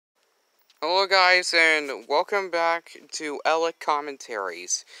Hello guys, and welcome back to Elek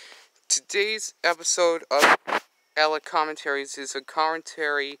Commentaries. Today's episode of Elek Commentaries is a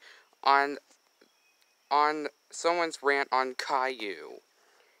commentary on someone's rant on Caillou.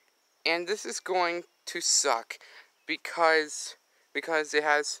 And this is going to suck because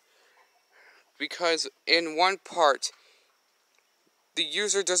in one part the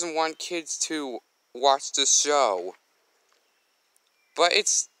user doesn't want kids to watch the show. But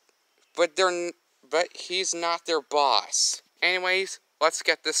he's not their boss. Anyways, let's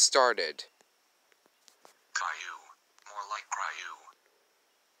get this started. Caillou. More like Caillou.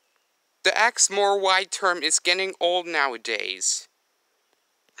 The X more wide term is getting old nowadays.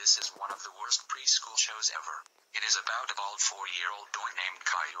 This is one of the worst preschool shows ever. It is about a bald 4-year-old boy named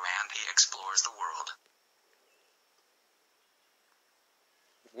Caillou and he explores the world.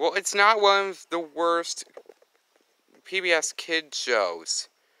 Well, it's not one of the worst PBS kid shows,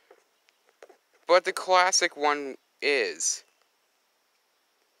 but the classic one is.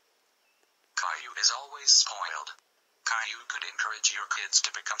 Caillou is always spoiled. Caillou could encourage your kids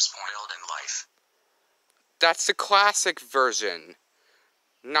to become spoiled in life. That's the classic version,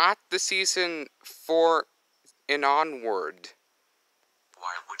 not the season 4 and onward.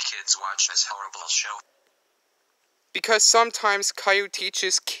 Why would kids watch this horrible show? Because sometimes Caillou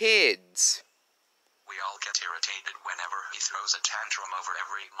teaches kids. We all get irritated whenever he throws a tantrum over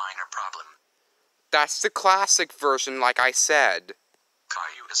every minor problem. That's the classic version, like I said.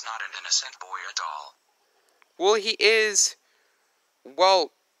 Caillou is not an innocent boy at all. Well, he is.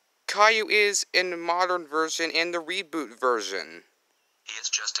 Well, Caillou is in the modern version and the reboot version. He is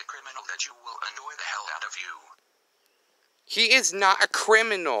just a criminal that you will annoy the hell out of you. He is not a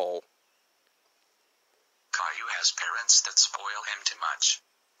criminal. Caillou has parents that spoil him too much.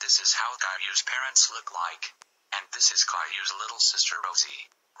 This is how Caillou's parents look like. And this is Caillou's little sister Rosie.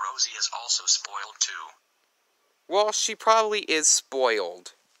 Rosie is also spoiled too. Well, she probably is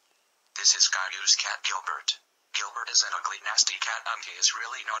spoiled. This is Caillou's cat Gilbert. Gilbert is an ugly, nasty cat and he is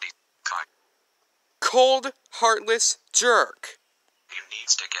really naughty. Cold, heartless jerk. He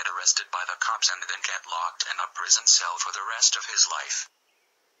needs to get arrested by the cops and then get locked in a prison cell for the rest of his life.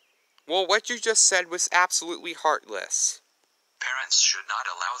 Well, what you just said was absolutely heartless. Parents should not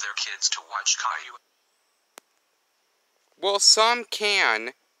allow their kids to watch Caillou. Well, some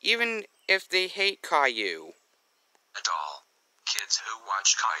can, even if they hate Caillou. At all. Kids who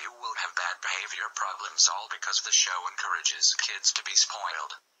watch Caillou will have bad behavior problems all because the show encourages kids to be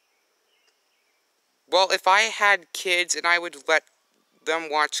spoiled. Well, if I had kids and I would let them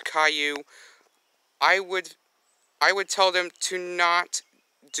watch Caillou, I would tell them to not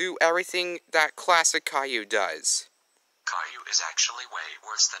do everything that classic Caillou does. Caillou is actually way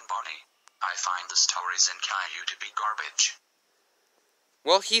worse than Bonnie. I find the stories in Caillou to be garbage.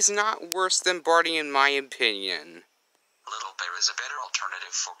 Well, he's not worse than Barney in my opinion. Little Bear is a better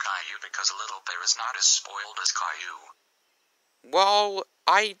alternative for Caillou because Little Bear is not as spoiled as Caillou. Well,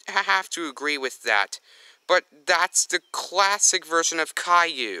 I have to agree with that, but that's the classic version of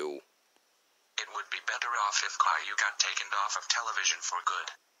Caillou. It would be better off if Caillou got taken off of television for good.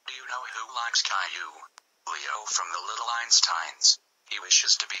 Do you know who likes Caillou? Leo from the Little Einsteins. He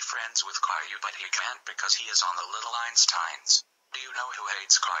wishes to be friends with Caillou, but he can't because he is on the Little Einsteins. Do you know who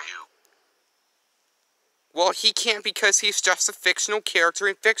hates Caillou? Well, he can't because he's just a fictional character,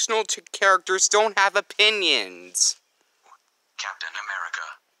 and fictional characters don't have opinions. Captain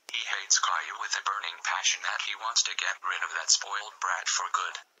America. He hates Caillou with a burning passion that he wants to get rid of that spoiled brat for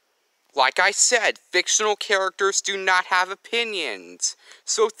good. Like I said, fictional characters do not have opinions,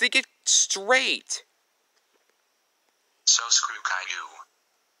 so think it straight. So screw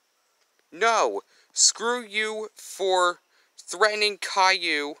Caillou. No, screw you for threatening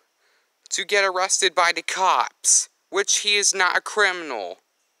Caillou to get arrested by the cops, which he is not a criminal.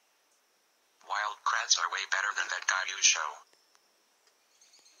 Wild Kratts are way better than that Caillou show.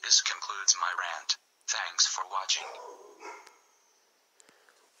 This concludes my rant. Thanks for watching.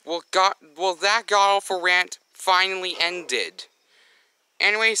 Well, that god-awful rant finally ended.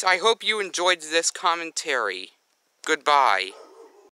 Anyways, I hope you enjoyed this commentary. Goodbye.